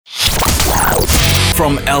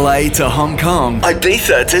From LA to Hong Kong,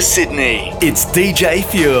 Ibiza to Sydney, it's DJ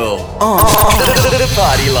Fuel on The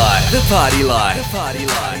Party Life. The Party Life. The Party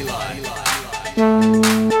Life.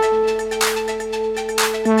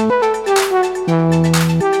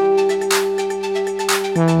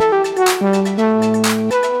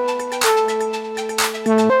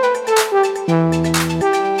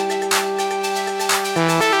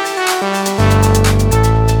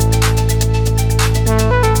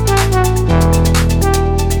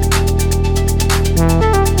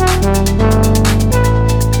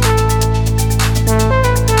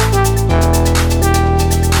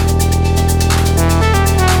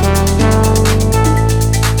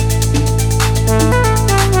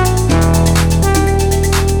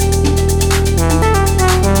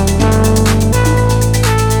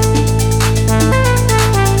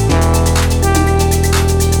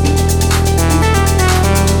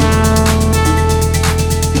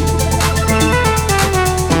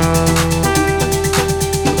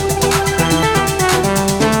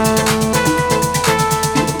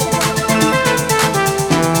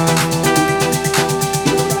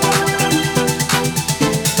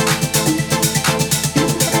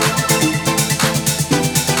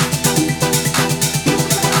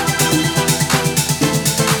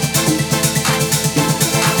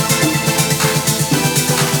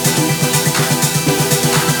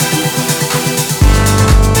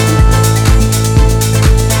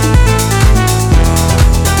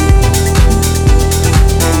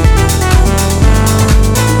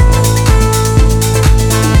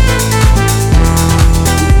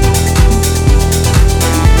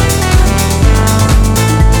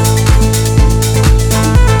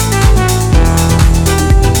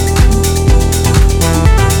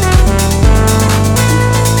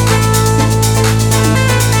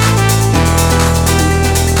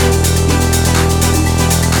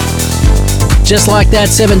 Just like that,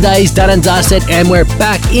 7 days done and dusted, and we're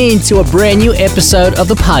back into a brand new episode of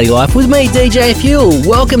The Party Life with me, DJ Fuel.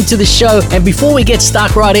 Welcome to the show, and before we get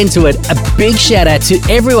stuck right into it, a big shout out to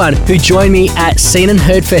everyone who joined me at Seen and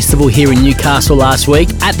Heard Festival here in Newcastle last week.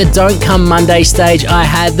 At the Don't Come Monday stage, I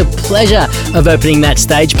had the pleasure of opening that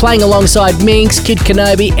stage, playing alongside Minx, Kid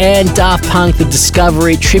Kenobi, and Daft Punk, the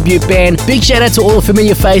Discovery tribute band. Big shout out to all the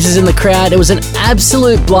familiar faces in the crowd. It was an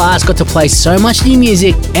absolute blast. Got to play so much new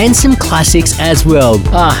music and some classics as well.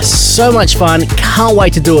 So much fun. Can't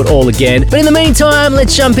wait to do it all again. But in the meantime,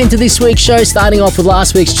 let's jump into this week's show, starting off with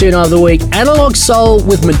last week's tune of the week, Analog Soul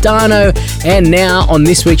with Madano. And now on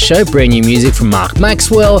this week's show, brand new music from Mark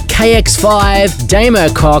Maxwell, KX5, Damo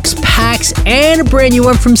Cox, Pax, and a brand new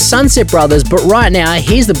one from Sunset Brothers. But right now,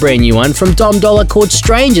 here's the brand new one from Dom Dollar called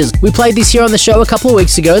Strangers. We played this here on the show a couple of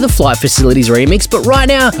weeks ago, the Flight Facilities remix. But right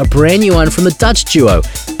now, a brand new one from the Dutch duo,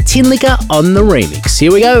 Tin Liquor on the remix.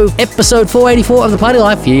 Here we go. Episode 484 of The Party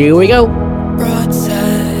Life. Here we go.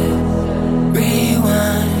 Broadside,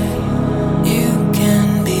 rewind. You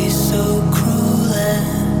can be so cruel,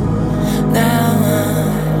 and now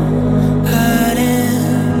I'm hurting.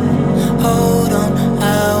 Hold on, I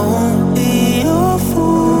won't be your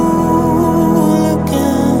fool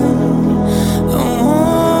again. I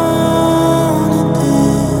wanted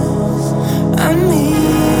this, I needed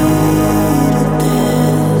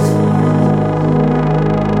this.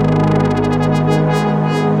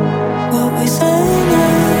 What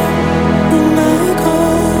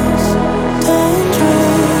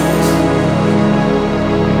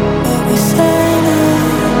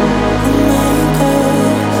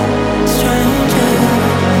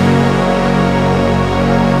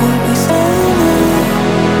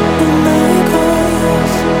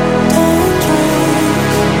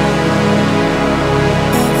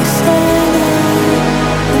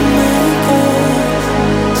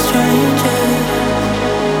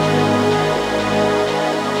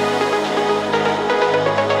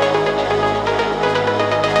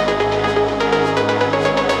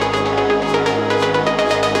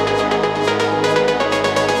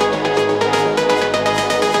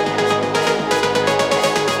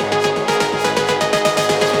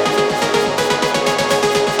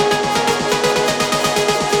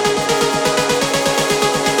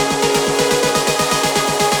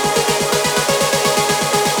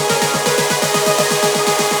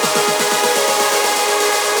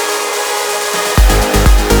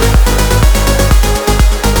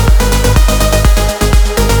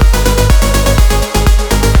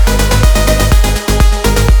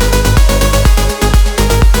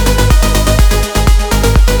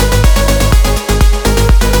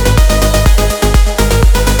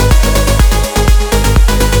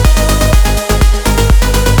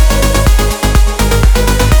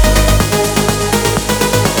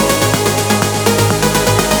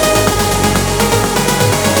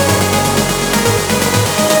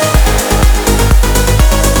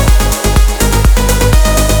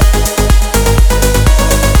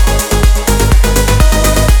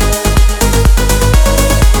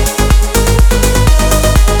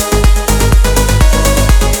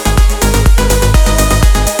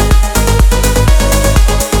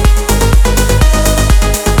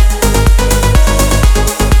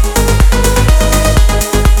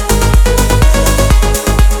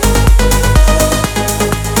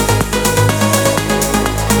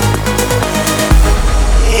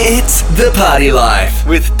The Party Life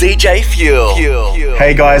with DJ Fuel.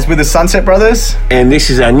 Hey guys, we're the Sunset Brothers. And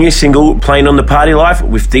this is our new single, Playing on the Party Life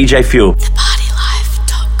with DJ Fuel.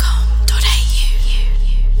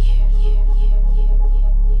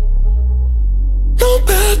 No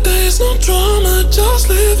bad days, no drama, just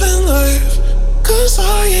living life. Cause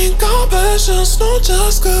I ain't got patience, no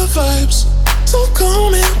just good vibes. So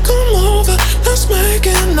come in, come over, let's make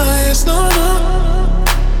it nice. No, no,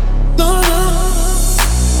 no, no.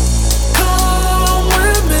 Come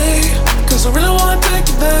with me, cause I really wanna take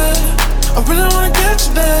you there. I really wanna get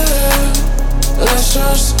you there. Let's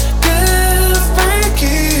just get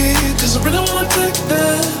freaky, cause I really wanna take you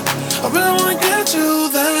there. I really wanna get you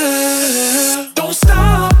there. Don't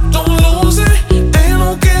stop, don't lose it. Ain't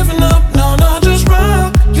no giving up, no, no, just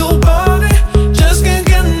rock your body. Just can't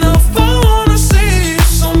get enough. I wanna see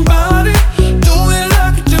somebody do it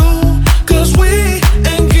like you do. Cause we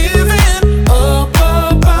ain't giving up,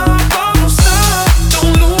 up, up, up. Don't stop,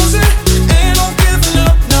 don't lose it. Ain't no giving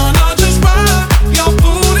up, no, no, just rock your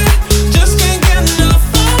booty. Just can't get enough.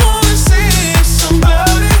 I wanna see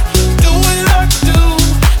somebody do it like you do.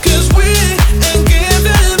 Cause we ain't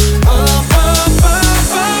giving up, up, up,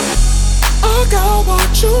 up. I got what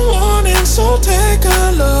you wanted, so take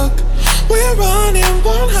a look. We're running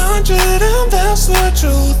 100 and that's the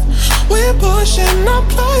truth. We're pushing, not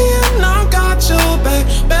playing, I got you, babe,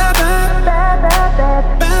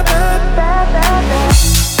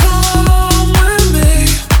 come with me,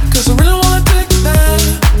 cause I really wanna take you there.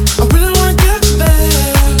 I really wanna get you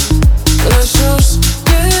there. Let's just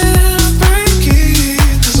get freaky,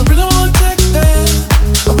 cause I really wanna take you there.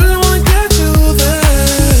 I really wanna get you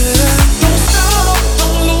there. Don't stop,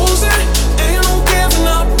 don't lose it. Ain't no giving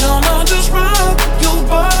up, no, no, just rock your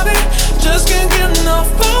body. Just can't get enough.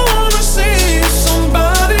 I wanna see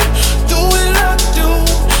somebody do it like you do.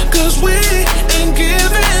 Cause we ain't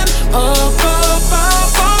giving up, up,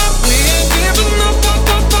 up, up. We ain't giving up, up,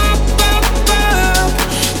 up, up, up, up.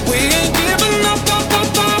 We ain't giving up, up,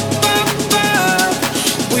 up, up, up, up.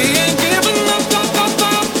 We ain't giving up, up, up,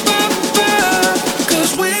 up, up, up.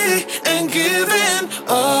 Cause we ain't giving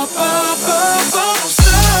up, up, up, up. Don't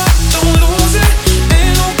stop, don't lose it.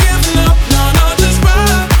 Ain't no giving up, no, no, just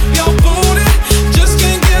rock your booty. Just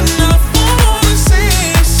can't get enough. I wanna see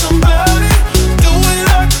somebody do it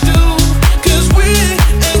like you do. Cause we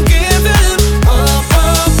ain't giving up,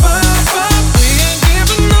 up, up, up. We ain't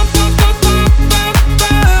giving up, up, up, up, up,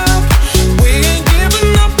 up. We ain't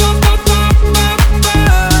giving up, up, up, up, up,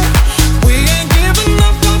 up. We ain't giving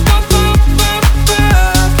up, up, up, up, up,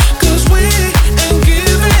 up. Cause we ain't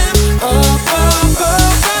giving up, up, up,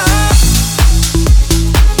 up.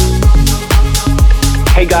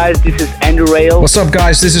 Hey guys, this is Andrew Rail. What's up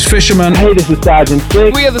guys, this is Fisherman. Hey, this is Sergeant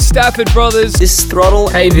Slick. We are the Stafford Brothers. This is Throttle.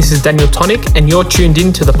 Hey, this is Daniel Tonic, and you're tuned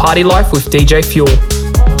in to The Party Life with DJ Fuel.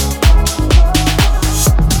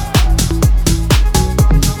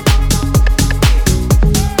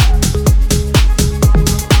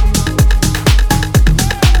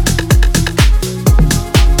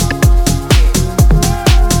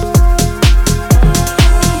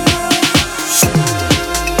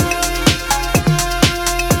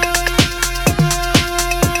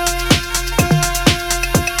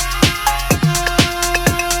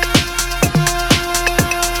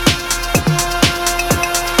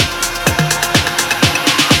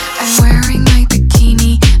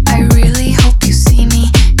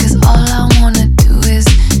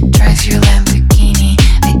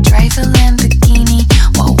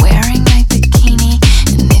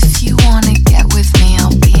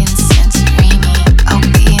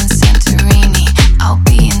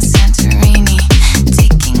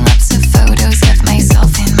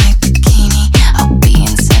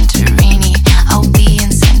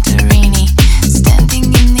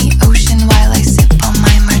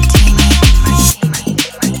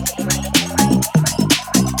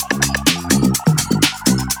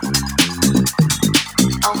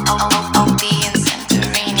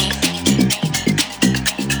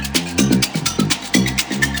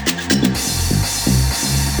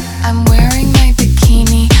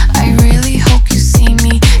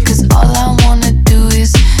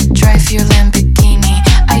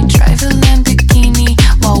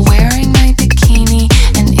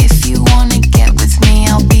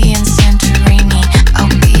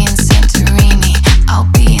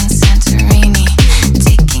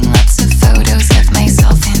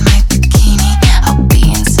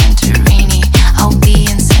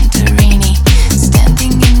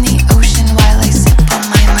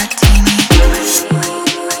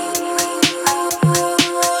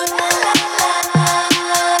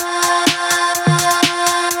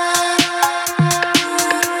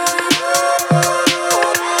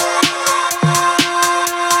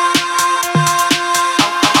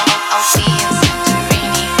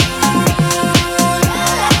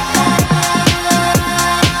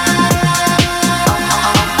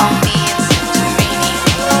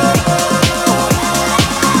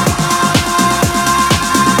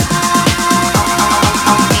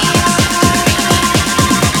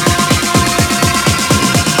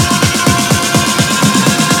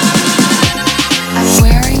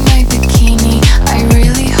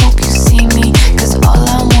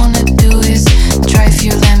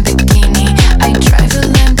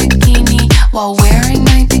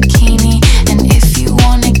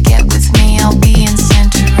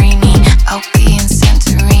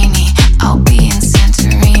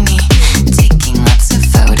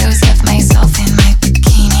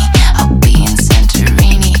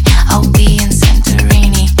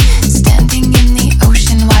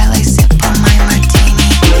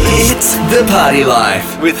 Party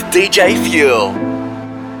Life with DJ Fuel.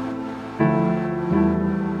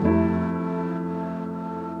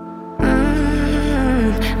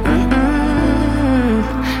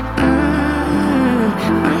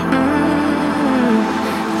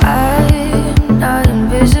 I'm not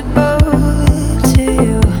invisible to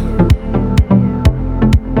you.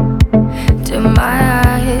 Do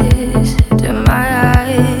my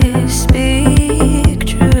eyes speak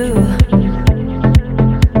true?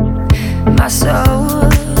 My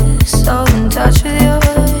soul's so in touch with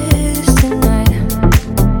yours tonight.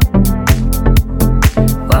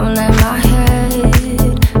 Won't let my head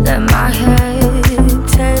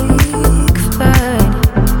take flight.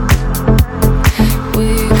 We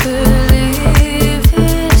could leave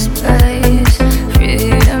this place,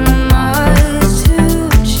 freedom ours to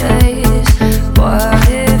chase. What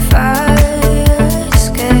if I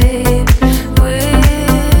escape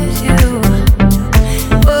with you?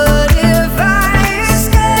 What if I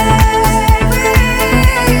escape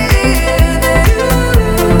with you?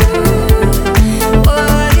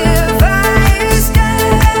 What if I escape with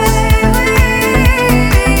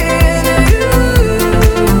you?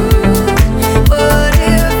 What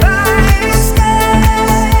if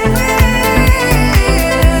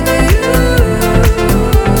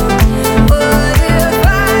I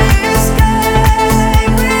escape with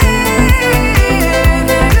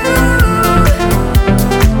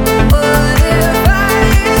you? What if I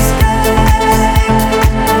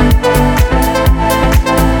escape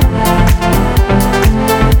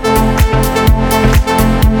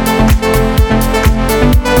with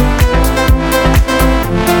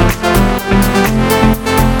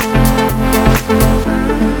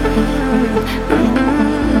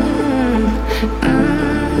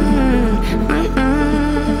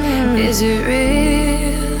Is it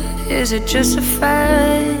real? Is it just a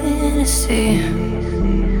fantasy?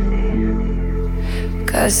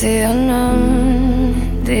 'Cause the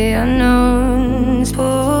unknown's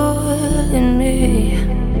pulling me.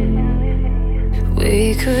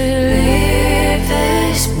 We could leave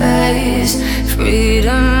this space,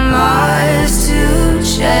 freedom ours to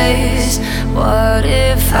chase. What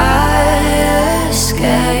if I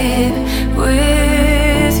escape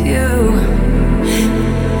with you?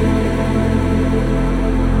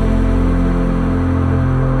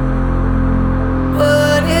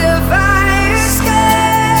 What if I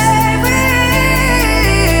escape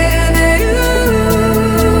with you?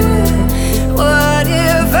 What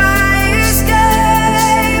if I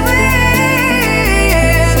escape with you?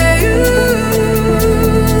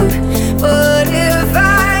 What if I escape with you? What if I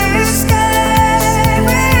escape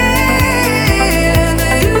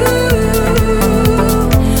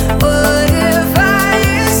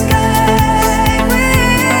with you?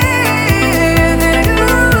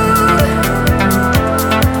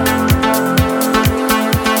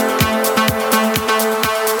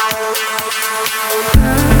 What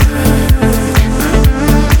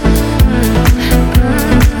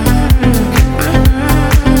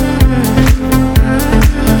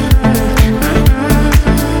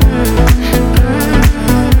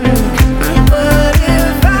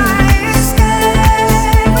if I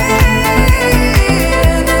escape with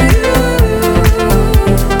you?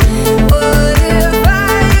 What if I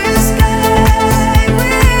escape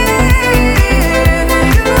with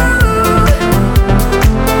you?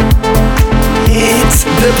 It's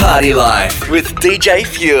The Party Life with DJ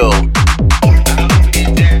Fuel.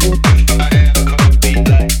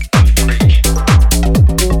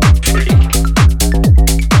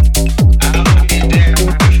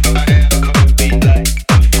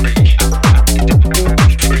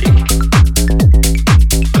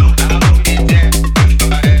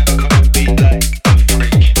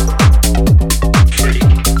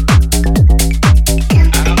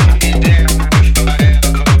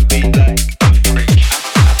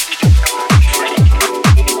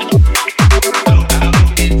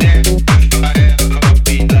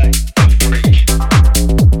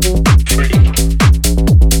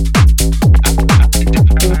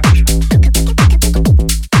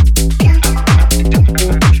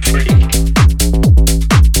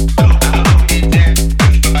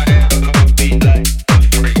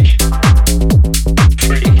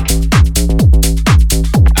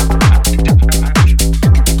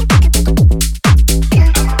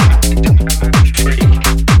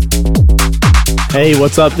 Hey,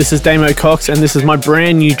 what's up? This is Damo Cox, and this is my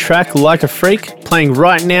brand new track, Like a Freak, playing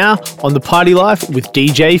right now on The Party Life with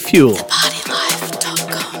DJ Fuel.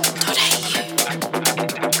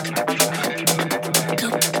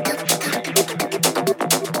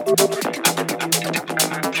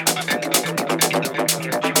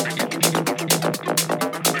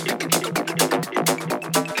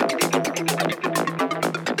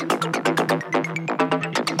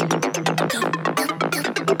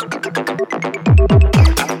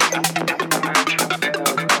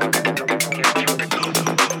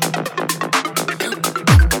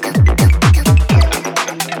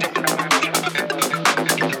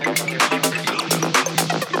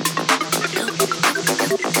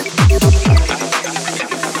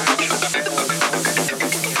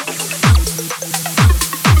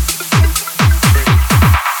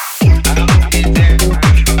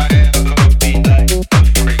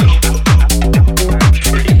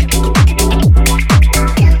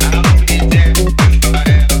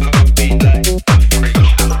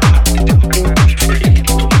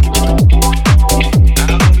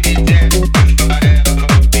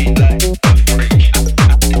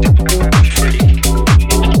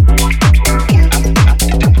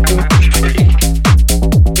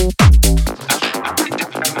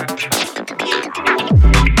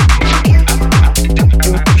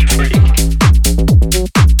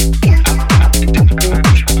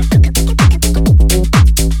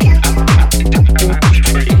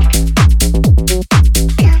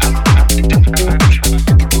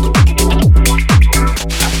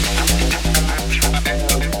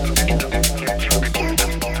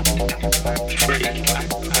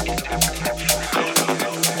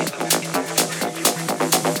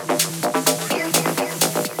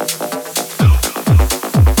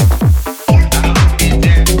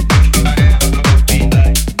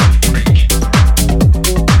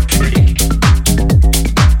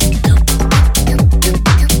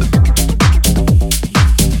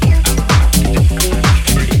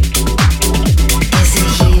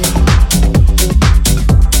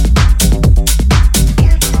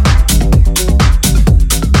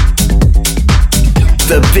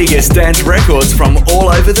 The biggest dance records from all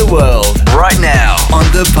over the world. Right now on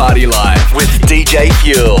The Party Life with DJ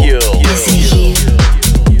Fuel.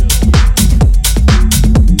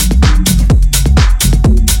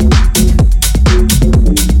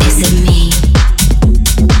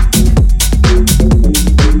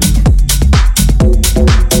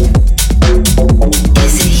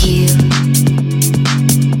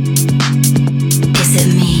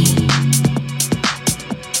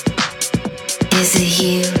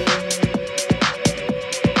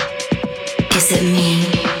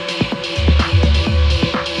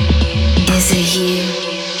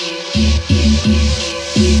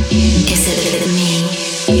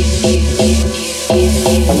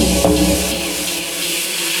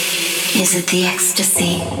 Is it the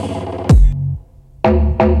ecstasy?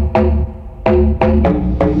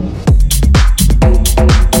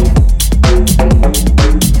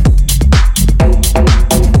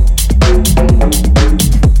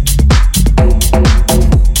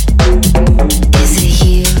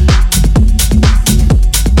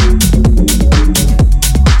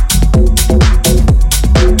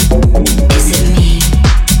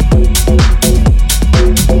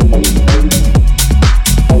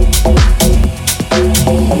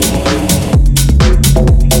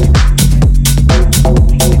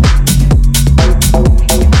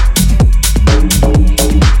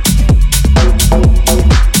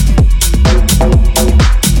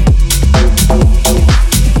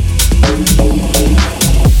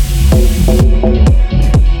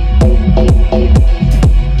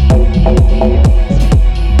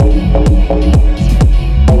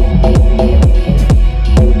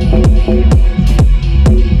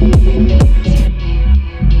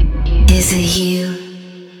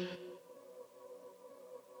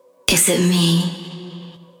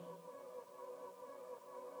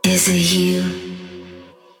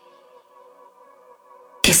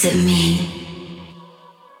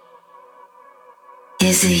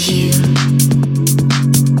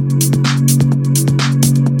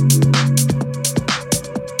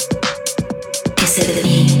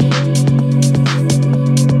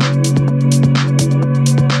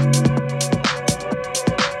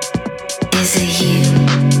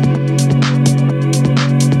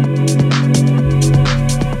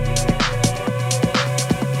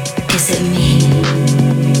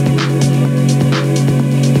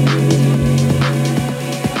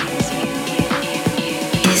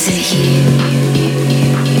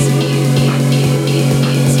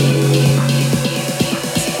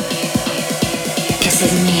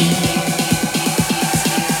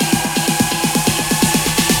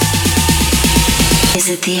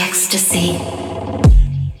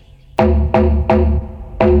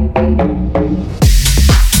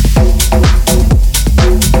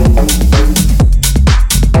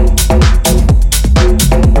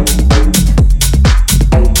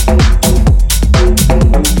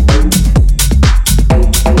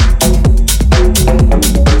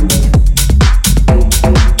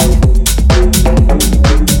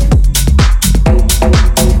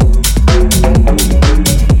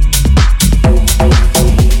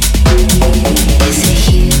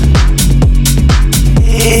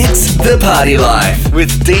 Party Life with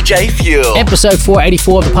DJ Fuel. Episode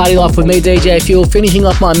 484 of The Party Life with me, DJ Fuel, finishing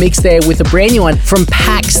off my mix there with a brand new one from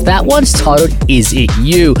Pax. That one's titled Is It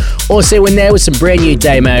You? Also in there with some brand new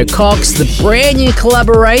Damo Cox, the brand new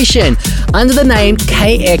collaboration under the name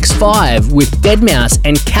KX5 with Deadmau5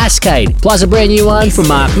 and Cascade, plus a brand new one from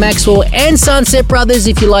Mark Maxwell and Sunset Brothers.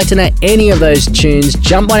 If you'd like to know any of those tunes,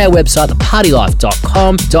 jump on our website,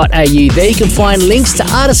 thepartylife.com.au. There you can find links to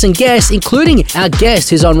artists and guests, including our guest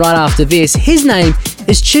who's on right after this. His name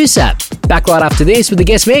is Chusap. Back right after this with the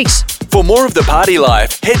guest mix. For more of The Party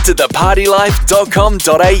Life, head to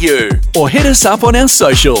thepartylife.com.au or hit us up on our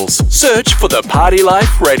socials. Search for The Party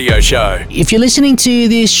Life Radio Show. If you're listening to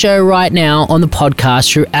this show right now on the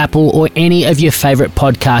podcast through Apple or any of your favorite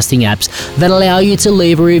podcasting apps that allow you to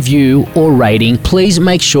leave a review or rating, please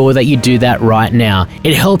make sure that you do that right now.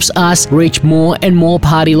 It helps us reach more and more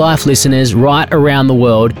Party Life listeners right around the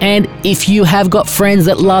world. And if you have got friends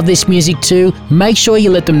that love this music too, make sure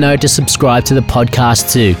you let them know to subscribe to the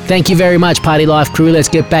podcast too. Thank you very much, Party Life crew. Let's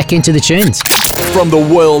get back into the tunes. From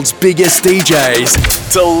the world's biggest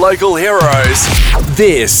DJs to local heroes,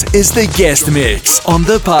 this is the guest mix on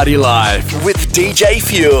The Party Life with DJ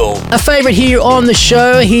Fuel. A favourite here on the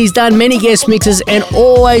show. He's done many guest mixes and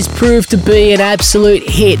always proved to be an absolute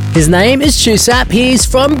hit. His name is Chusap. He's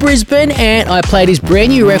from Brisbane and I played his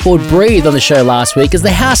brand new record Breathe on the show last week as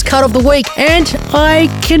the house cut of the week. And I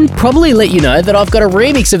can probably let you know that I've got a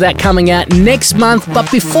remix of that coming out next month.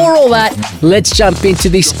 But before all that, let's jump into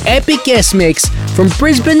this epic guest mix from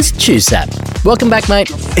Brisbane's Chusap. Welcome back,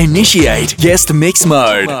 mate. Initiate guest mix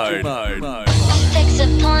mode. Fix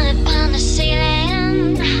upon the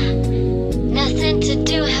ceiling. Nothing to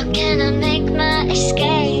do, how can I make my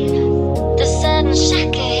escape? The sudden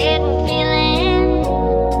shock, a hidden feeling.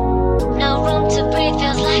 No room to breathe,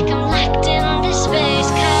 feels like I'm locked in this space.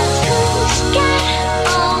 Cause who's got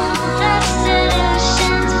all the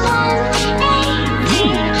solutions?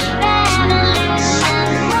 180 revolution.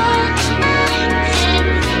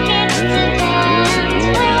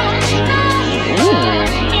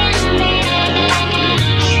 It's the land where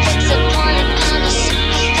fix upon it, punish.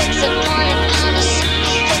 Fix upon it, punish.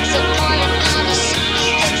 Fix upon it, punish.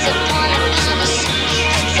 Fix upon it, punish.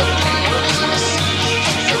 Fix upon it, punish.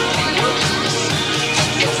 Fix upon it, punish. Fix upon it,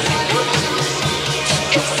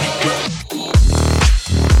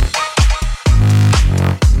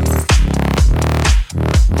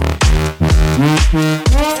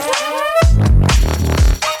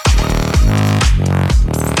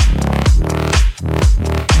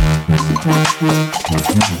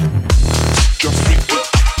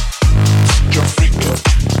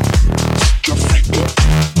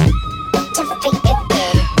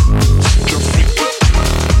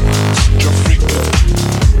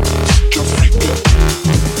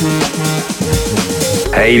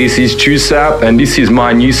 Hey, this is Chusap, and this is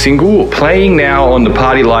my new single, playing now on the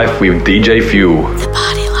Party Life with DJ Fuel.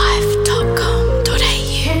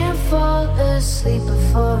 Can't fall asleep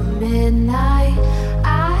before midnight.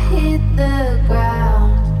 I hit the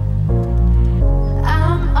ground.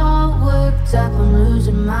 I'm all worked up, I'm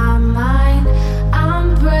losing my mind.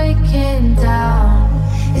 I'm breaking down.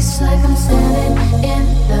 It's like I'm standing in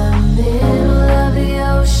the middle of the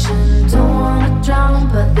ocean. Don't wanna drown,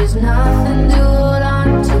 but there's nothing to hold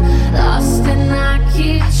on to. Lost and I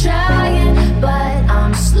keep trying, but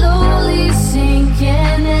I'm slowly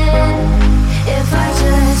sinking in. If I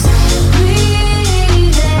just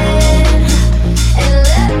breathe in and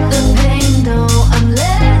let the pain know I'm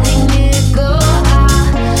letting it go. I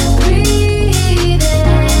breathe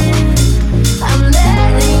in, I'm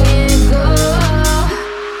letting it go.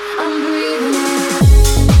 I'm breathing in.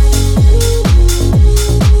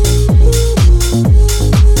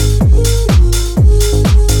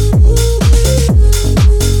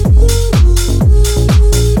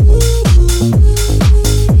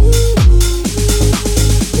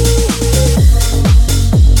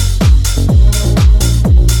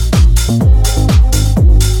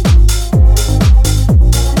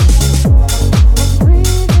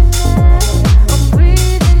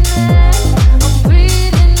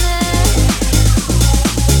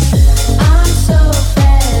 I'm so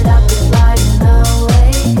fed up with lying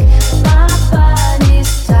awake. My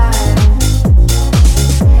body's tired.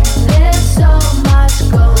 There's so much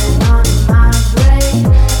going on in my brain.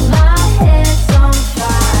 My head's on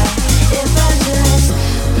fire. If I just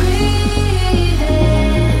breathe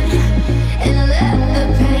in and let the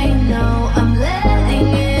pain know I'm letting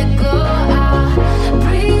it go. I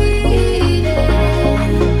breathe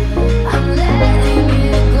in, I'm letting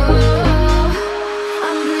it go.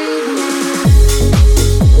 I'm breathing in.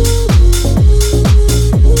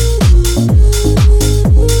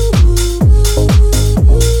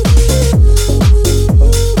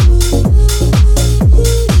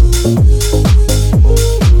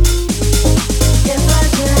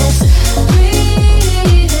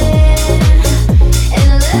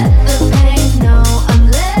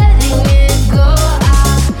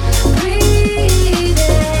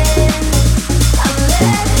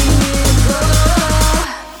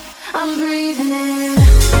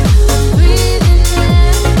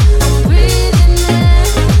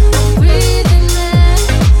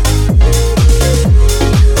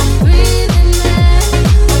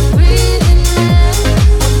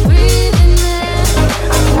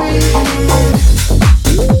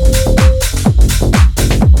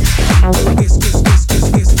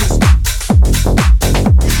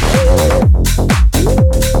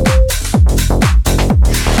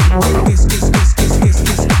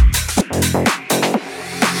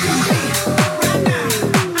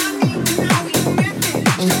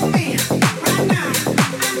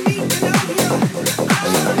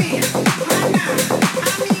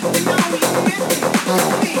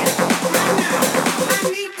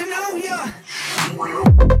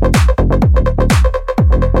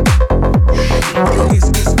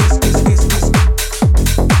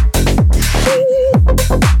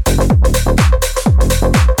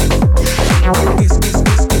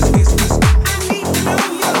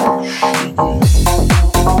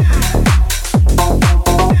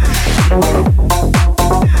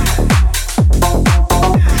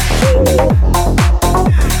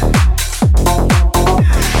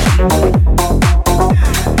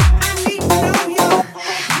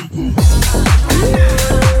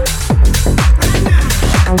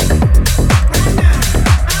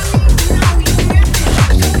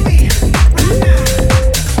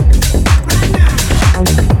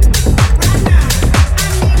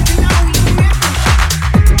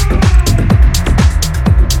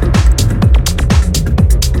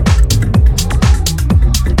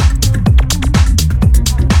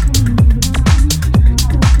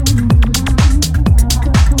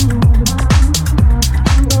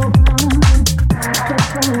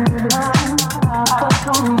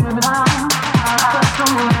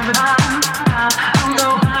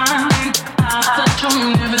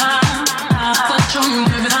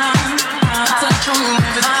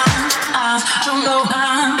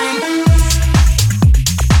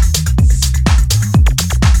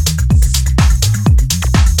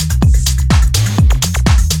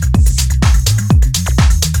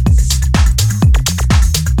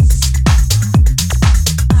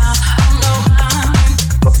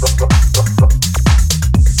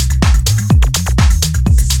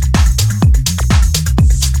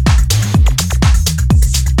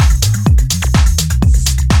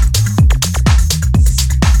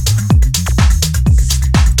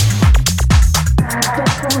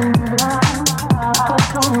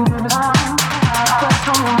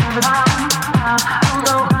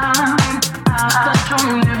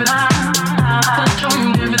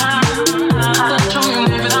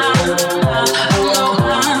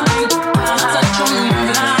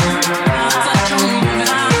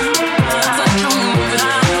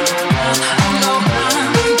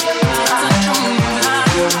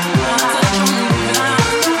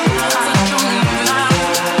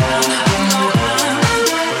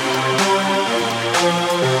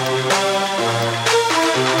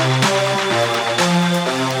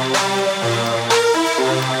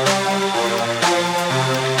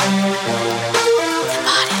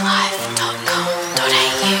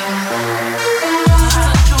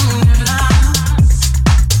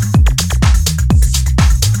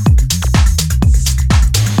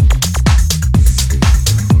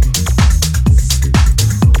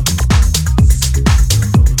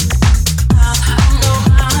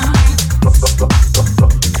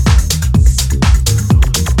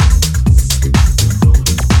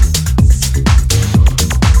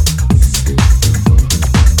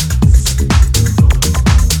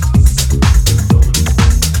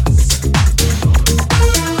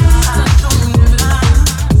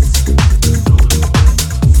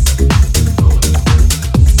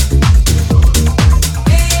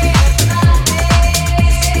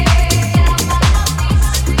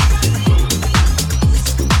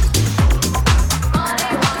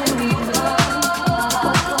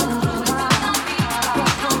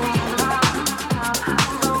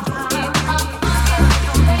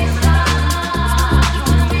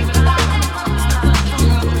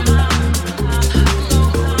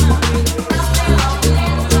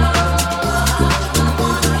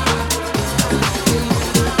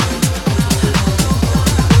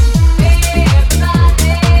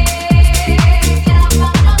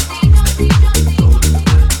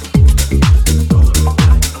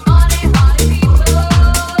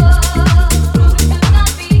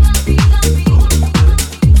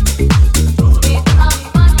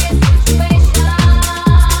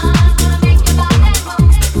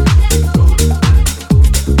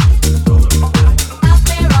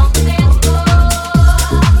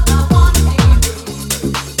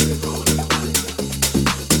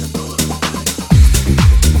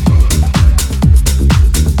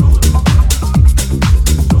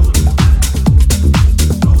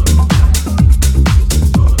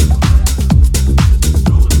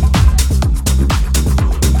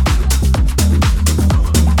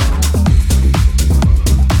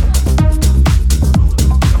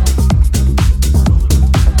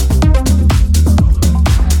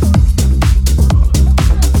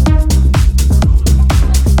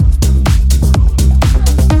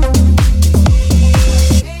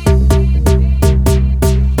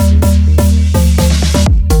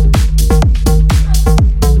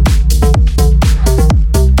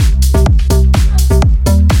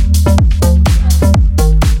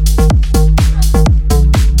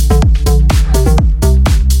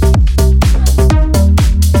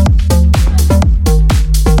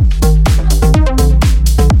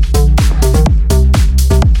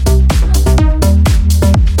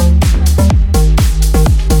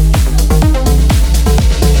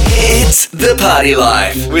 Party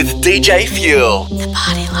Life with DJ Fuel.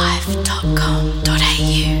 thepartylife.com.au.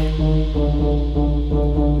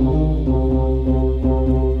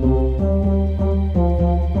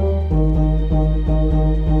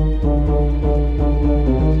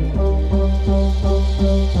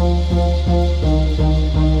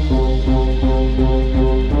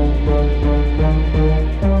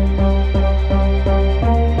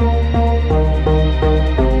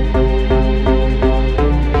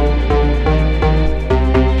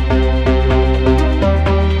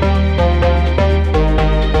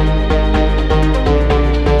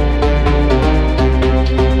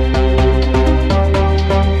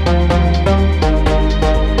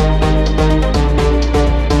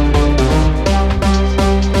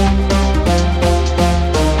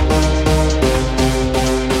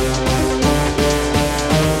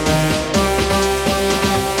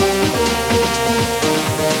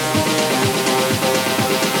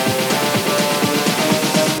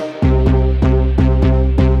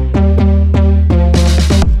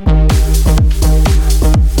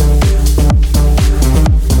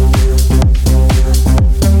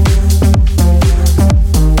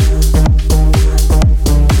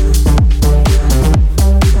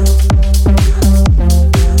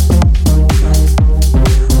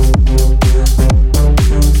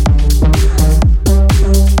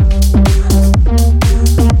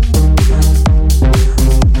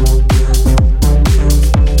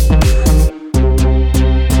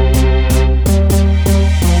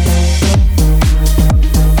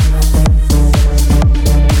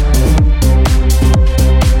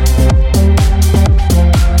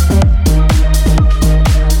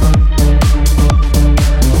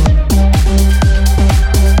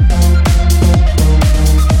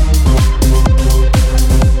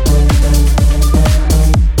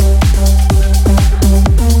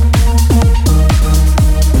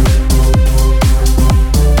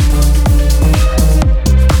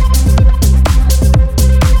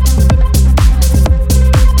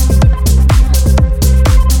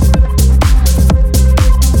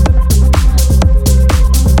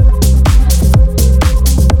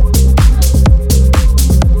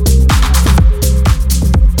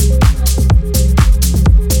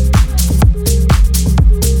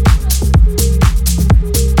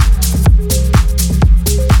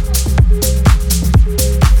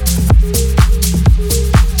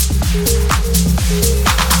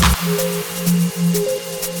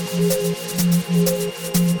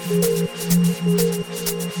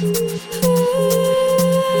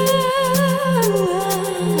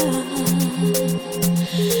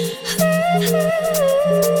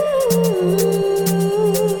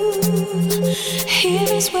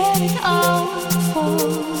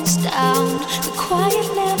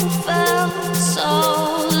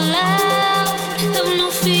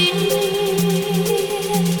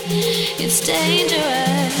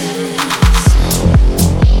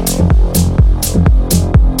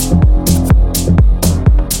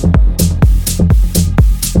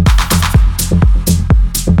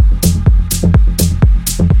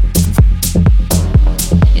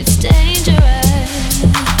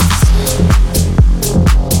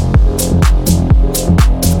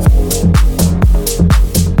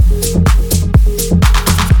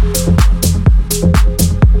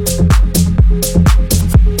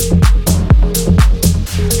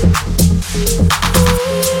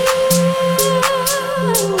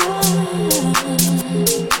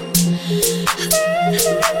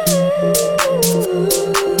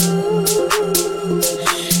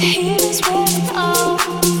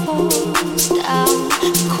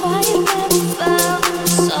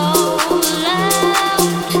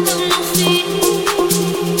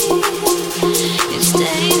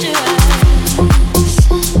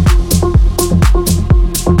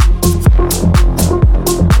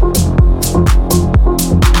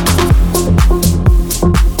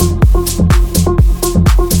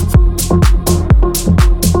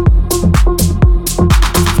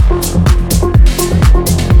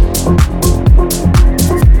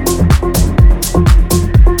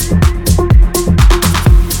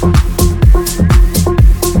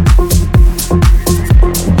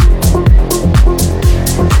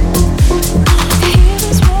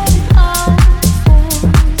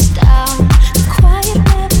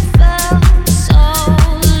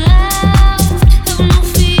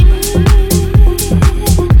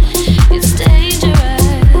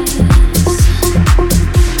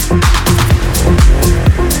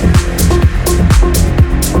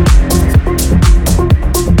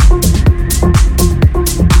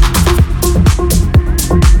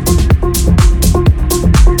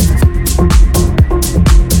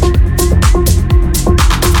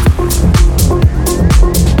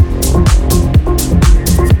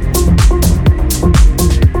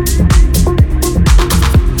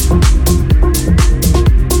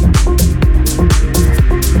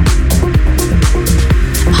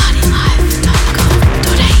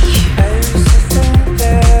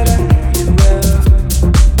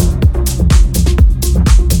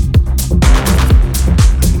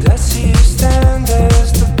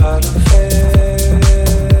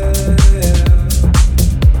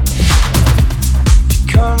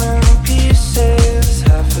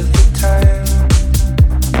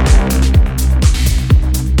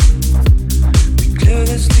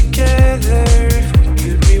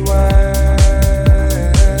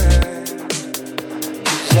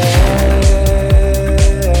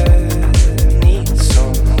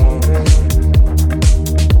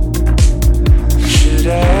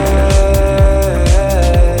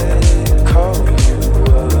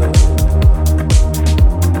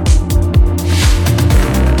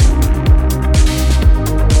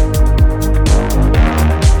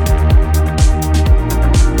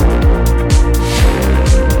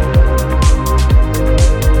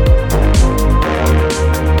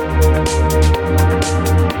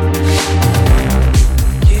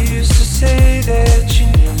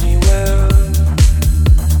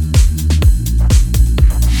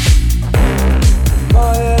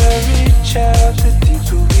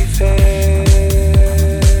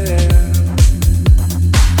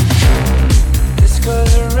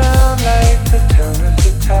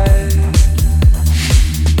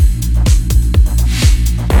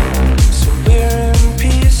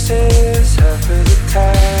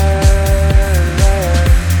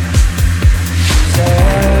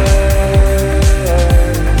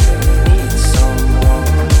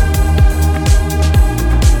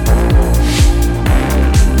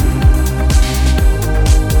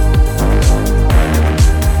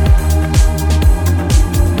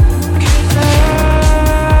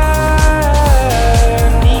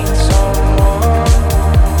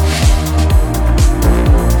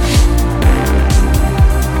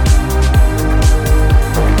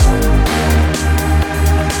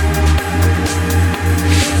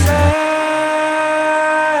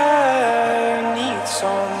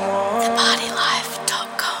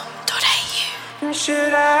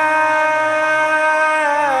 Should I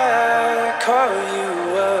call you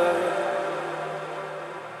up?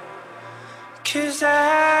 'Cause I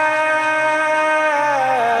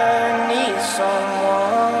need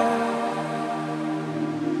someone.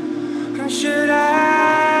 Should I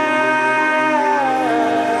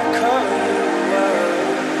call you up?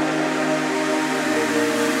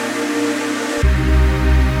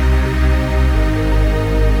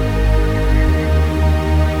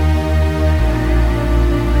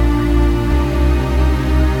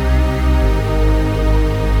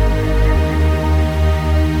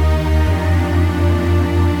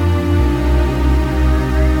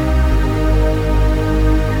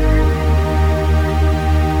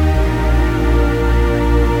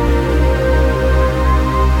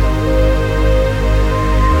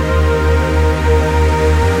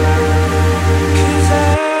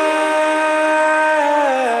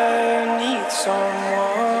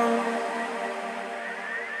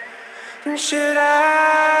 Should I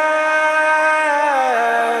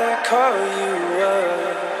call you up?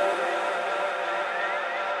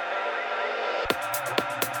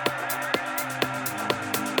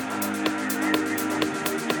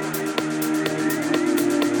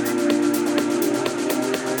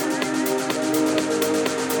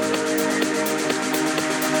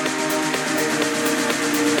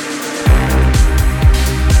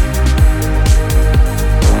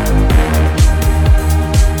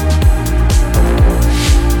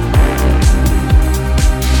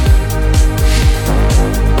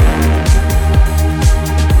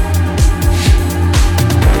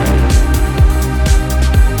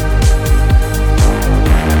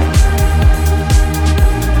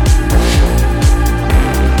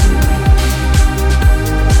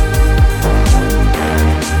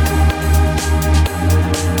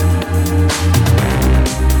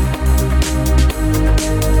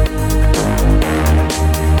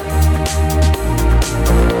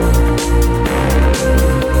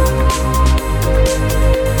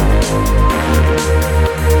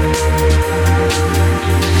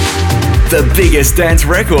 The biggest dance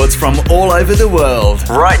records from all over the world.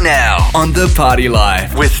 Right now on The Party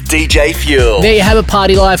Life with DJ Fuel. There you have it,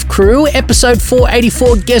 Party Life crew. Episode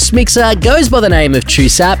 484 guest mixer goes by the name of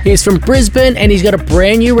Chusap. He's from Brisbane and he's got a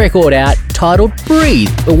brand new record out titled Breathe.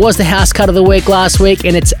 It was the house cut of the week last week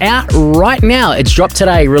and it's out right now. It's dropped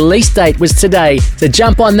today. Release date was today. So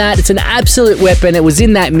jump on that. It's an absolute weapon. It was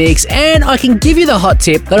in that mix. And I can give you the hot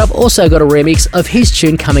tip that I've also got a remix of his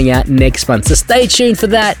tune coming out next month. So stay tuned for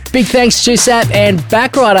that. Big thanks, Chusap. And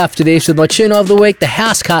back right after this with my tune of the week, the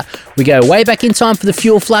house cut. We go way back in time for the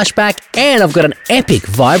Fuel flashback and I've got an epic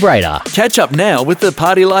vibrator. Catch up now with the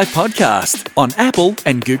Party Life podcast on Apple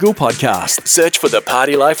and Google Podcasts. Search for the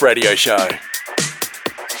Party Life Radio Show.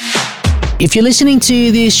 If you're listening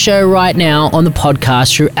to this show right now on the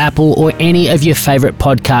podcast through Apple or any of your favorite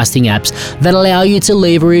podcasting apps that allow you to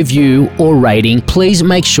leave a review or rating, please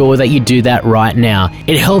make sure that you do that right now.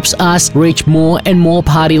 It helps us reach more and more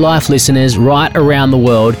Party Life listeners right around the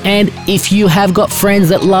world. And if you have got friends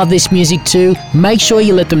that love this music too, make sure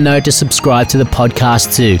you let them know to subscribe to the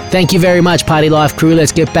podcast too. Thank you very much, Party Life crew.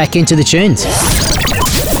 Let's get back into the tunes.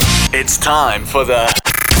 It's time for the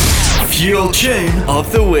Fuel Tune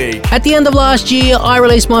of the Week. At the end of last year, I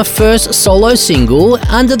released my first solo single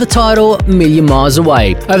under the title Million Miles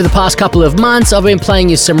Away. Over the past couple of months, I've been playing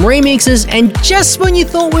you some remixes, and just when you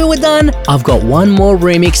thought we were done, I've got one more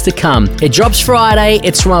remix to come. It drops Friday.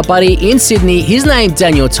 It's from our buddy in Sydney. His name's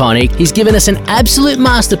Daniel Tonic. He's given us an absolute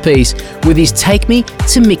masterpiece with his Take Me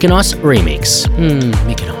to Mykonos remix.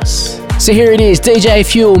 Mykonos. So here it is, DJ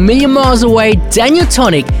Fuel, Million Miles Away, Daniel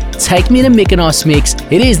Tonic, Take Me to Mykonos mix.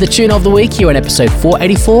 It is the tune of the week here on episode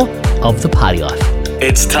 484 of The Party Life.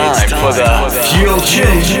 It's time for the Fuel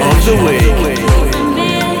Tune of the Week.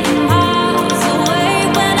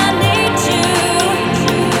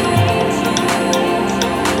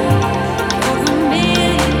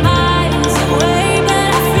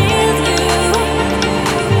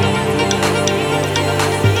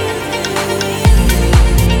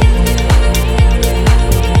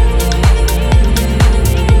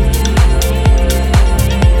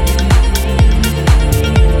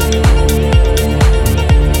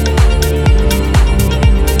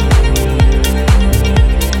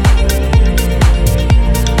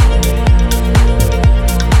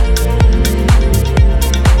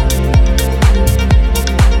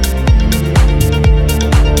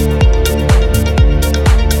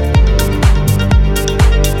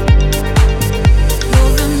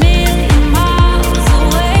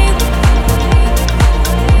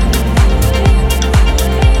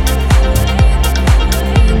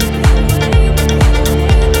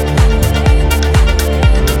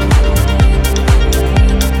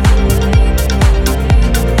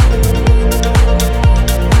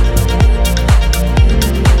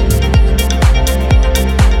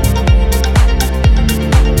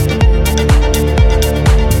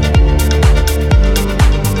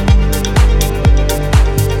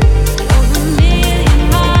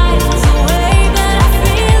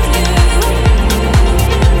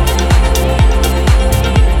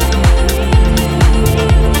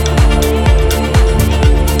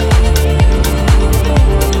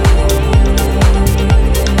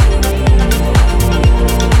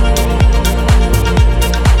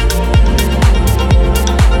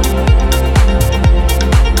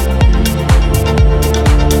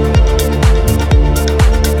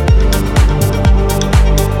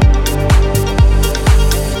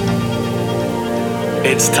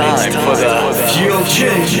 It's time for the Fuel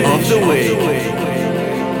Tune of the Week.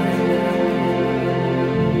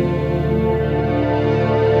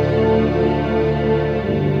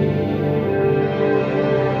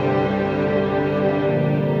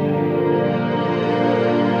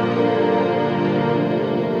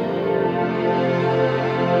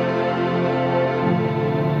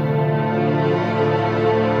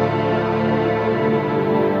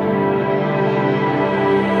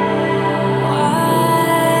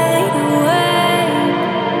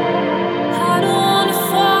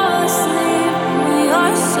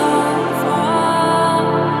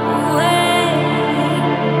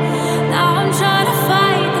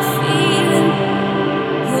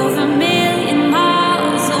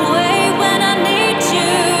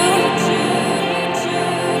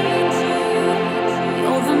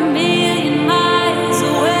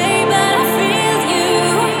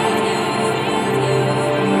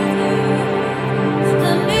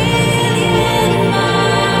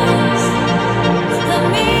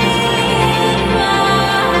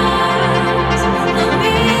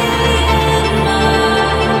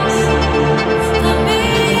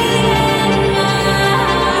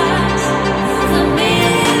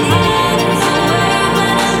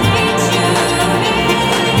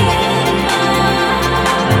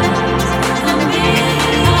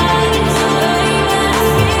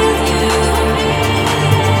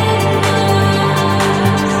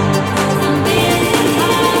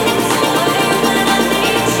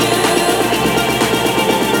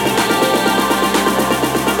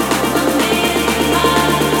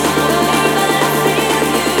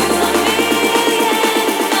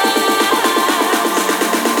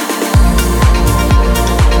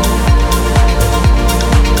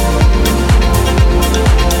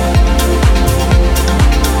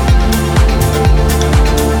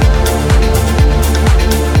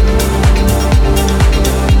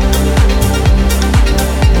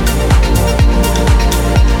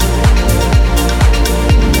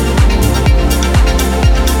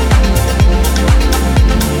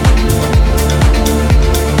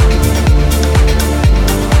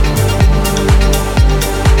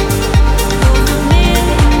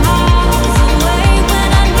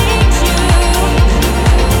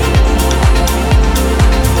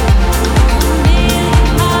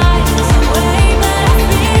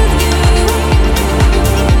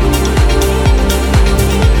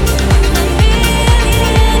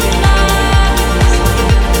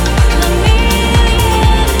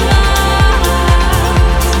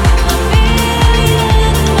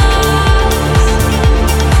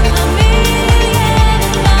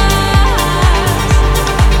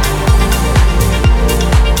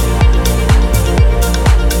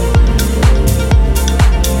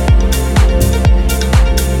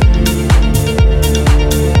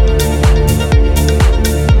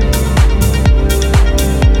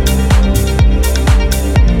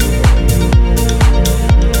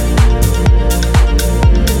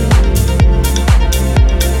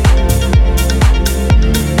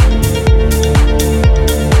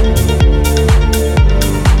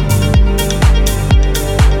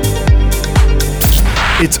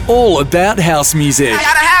 It's all about house music. I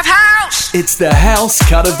gotta have house. It's the House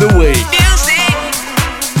Cut of the Week. Music.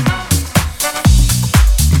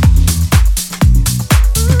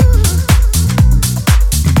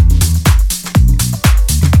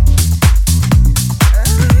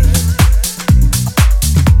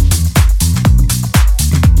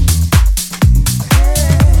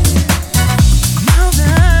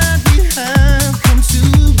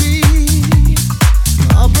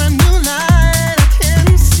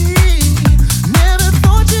 Never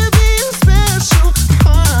thought you'd be a special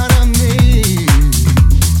part of me.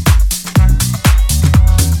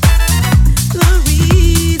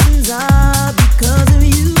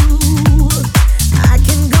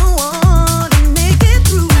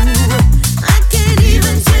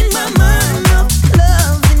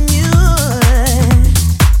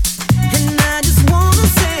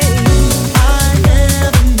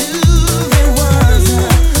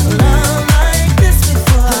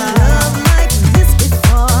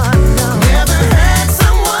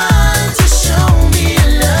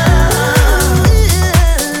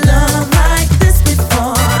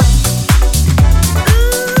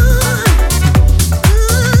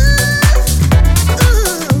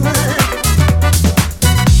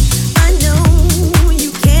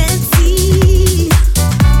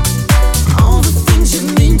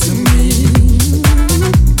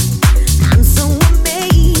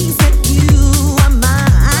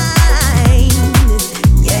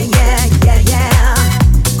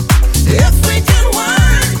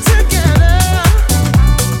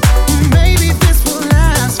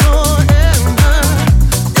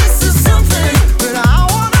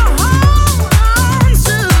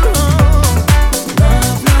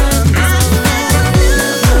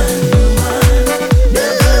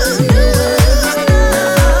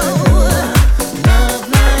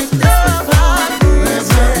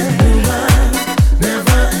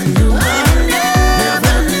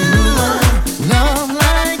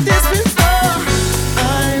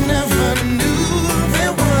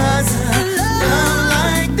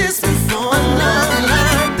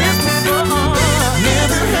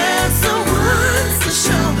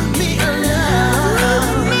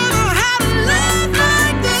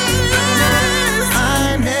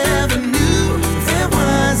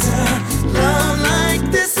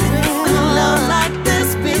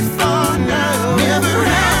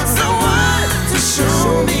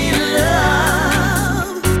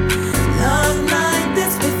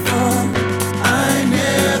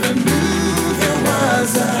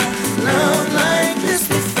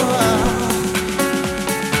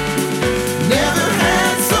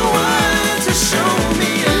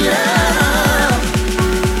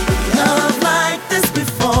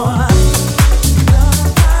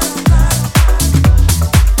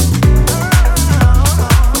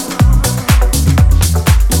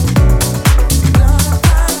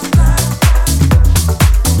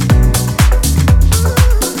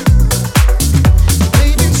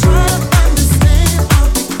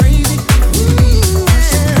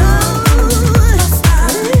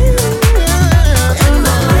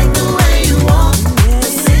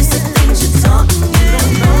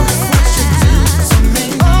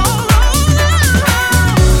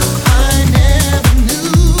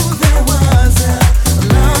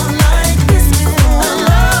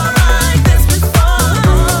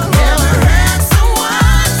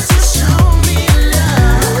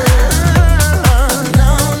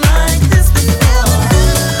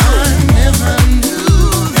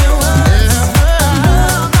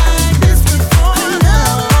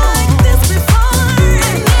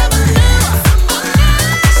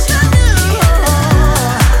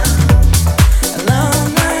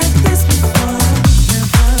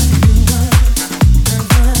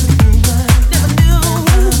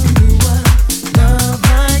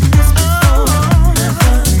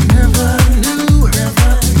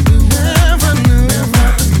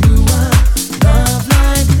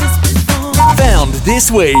 this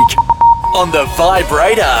week on The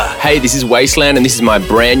Vibrator. Hey, this is Wasteland, and this is my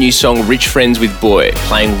brand new song, Rich Friends with Boy,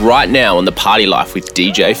 playing right now on The Party Life with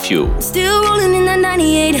DJ Fuel. Still rolling in that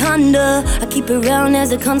 98 Honda. I keep it around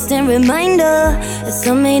as a constant reminder that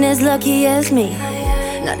some ain't as lucky as me.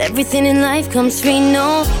 Not everything in life comes free,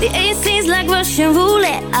 no. The AC's like Russian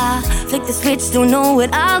roulette. I flick the switch, don't know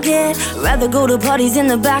what I'll get. Rather go to parties in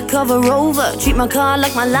the back of a Rover. Treat my car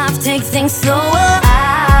like my life, take things slower.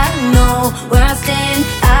 I know where I stand,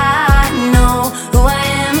 I know who I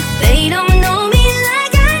am. They don't know me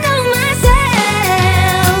like I know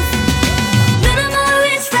myself. None of my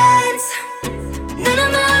rich friends, none of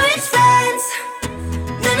my rich friends,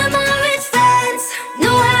 none of my rich friends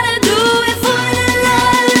know how to do it for the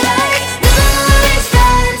love life. None of my rich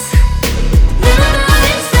friends, none of my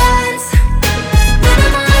rich friends, none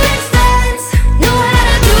of my rich friends know how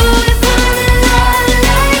to do it for the love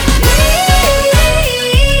like me.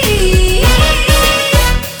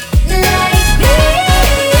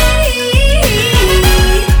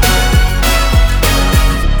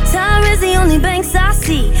 Tower is the only banks I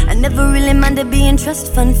see. I never really minded being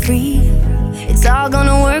trust fund free. It's all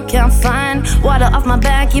gonna work out fine. Water off my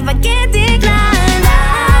back if I get declined.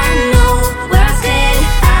 I know where I stand,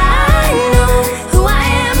 I know who I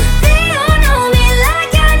am. They don't know me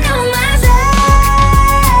like I know myself.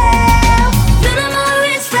 None of my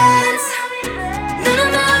rich friends, none of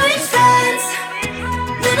my rich friends,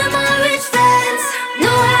 none of my rich friends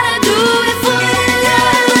know how to do it for the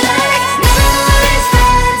love like. None of my rich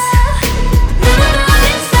friends, none of my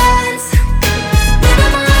rich friends, none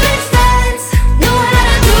of my rich friends know how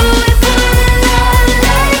to do it for the love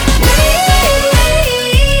like me.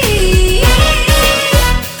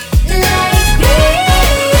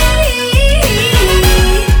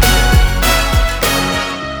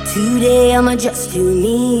 Today I'ma just do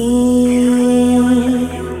me.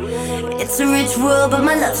 It's a rich world, but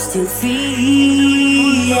my love's still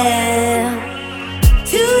free. Yeah.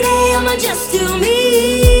 Today I'ma just do me.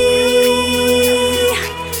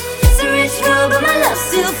 It's a rich world, but my love's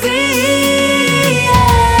still free. Yeah.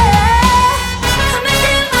 I'ma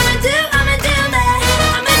do that. I'ma do that.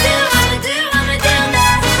 I'ma do that. I'ma do how to do it for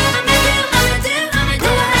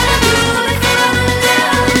the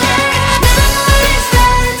love like. None of my rich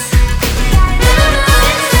friends, none of my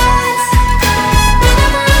rich friends, none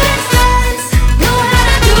of my rich friends know how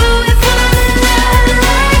to do it for the love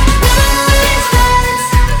like. None of my rich friends,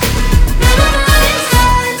 none of my rich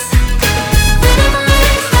friends, none of my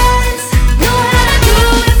rich friends know how to do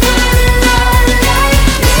it for the love like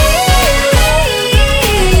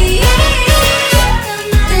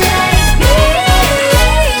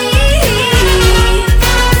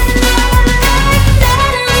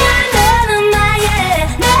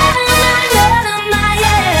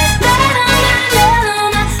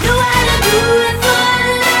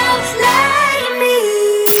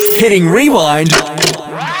Hitting rewind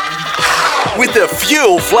with the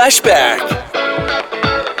Fuel Flashback.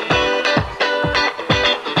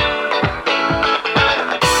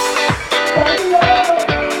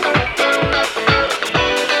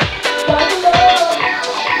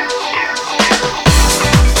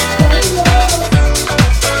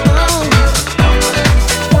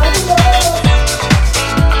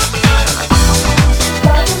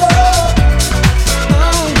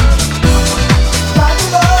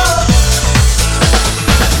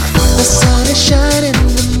 The sun is shining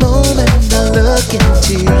the moment I look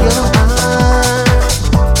into your eyes.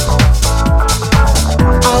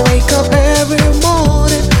 I wake up every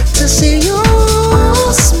morning to see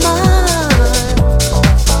your smile.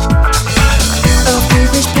 A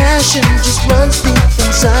feverish passion just runs deep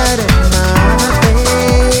inside of my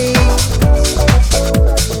veins.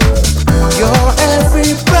 Your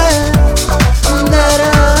every breath that I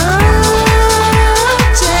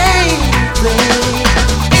take, babe.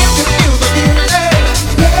 If you feel the feeling,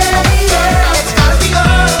 yeah, it's gotta be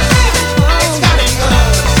us. It's gotta be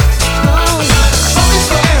us. Something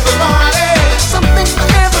for everybody. Something for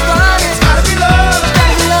everybody. It's gotta be love. It's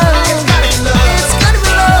gotta be love. It's gotta be love. It's gotta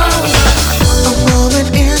be love. A moment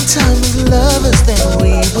in time of lovers that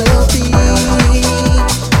we will be.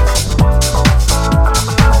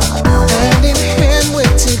 Hand in hand,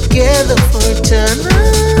 we're together for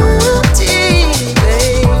eternity,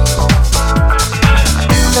 babe.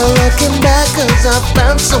 No looking back, 'cause I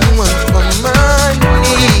found someone for my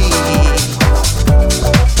need.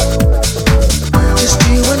 Just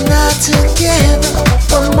you and I together.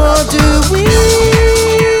 What more do we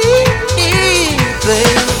need,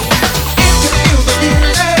 babe? If you feel the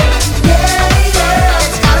feeling, yeah,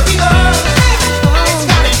 it's gotta be us. It's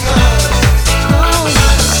gotta be us.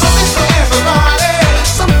 Something for everybody.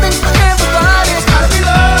 Something for everybody. It's gotta be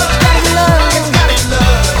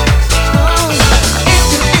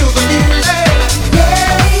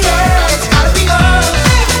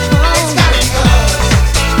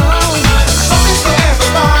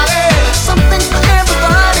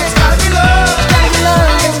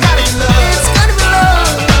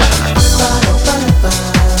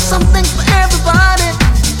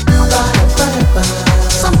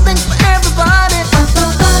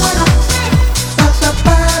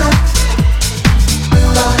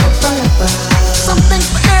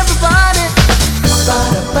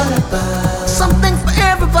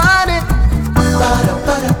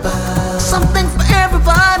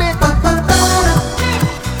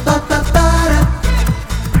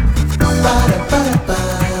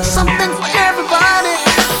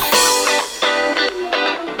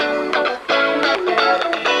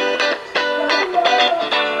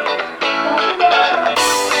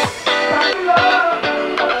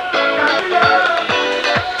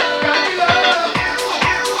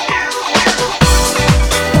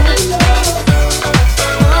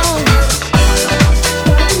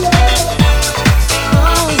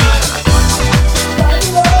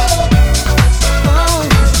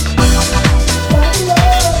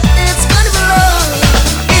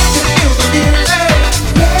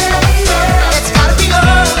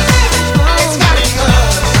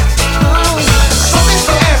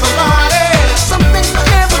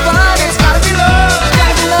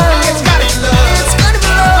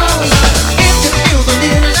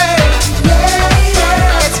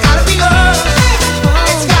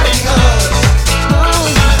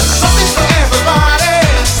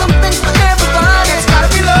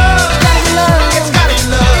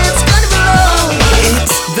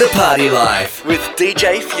Party Life with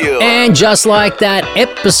DJ Fuel. And just like that,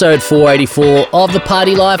 episode 484 of The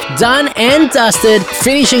Party Life done and dusted,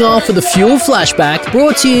 finishing off with a Fuel flashback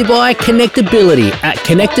brought to you by Connectability at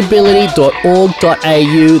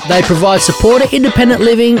connectability.org.au. They provide support to independent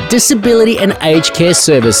living, disability and aged care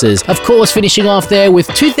services. Of course, finishing off there with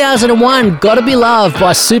 2001 Gotta Be Loved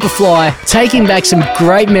by Superfly, taking back some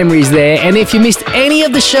great memories there. And if you missed any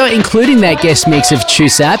of the show, including that guest mix of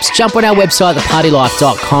Chusaps, jump on our website,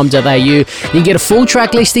 thepartylife.com.au. You can get a full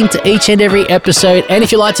track listing to each and every episode. And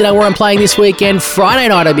if you'd like to know where I'm playing this weekend, Friday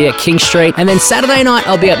night I'll be at King Street, and then Saturday night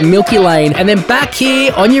I'll be at Milky Lane, and then back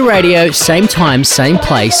here on your radio, same time, same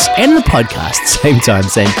place, and the podcast, same time,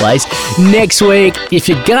 same place, next week. If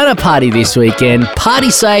you're gonna party this weekend, party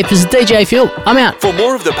safe. This is DJ Fuel. I'm out. For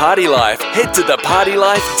more of The Party Life, head to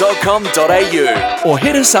thepartylife.com.au or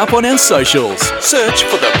hit us up on our socials. Search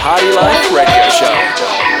for The Party Life Radio Show.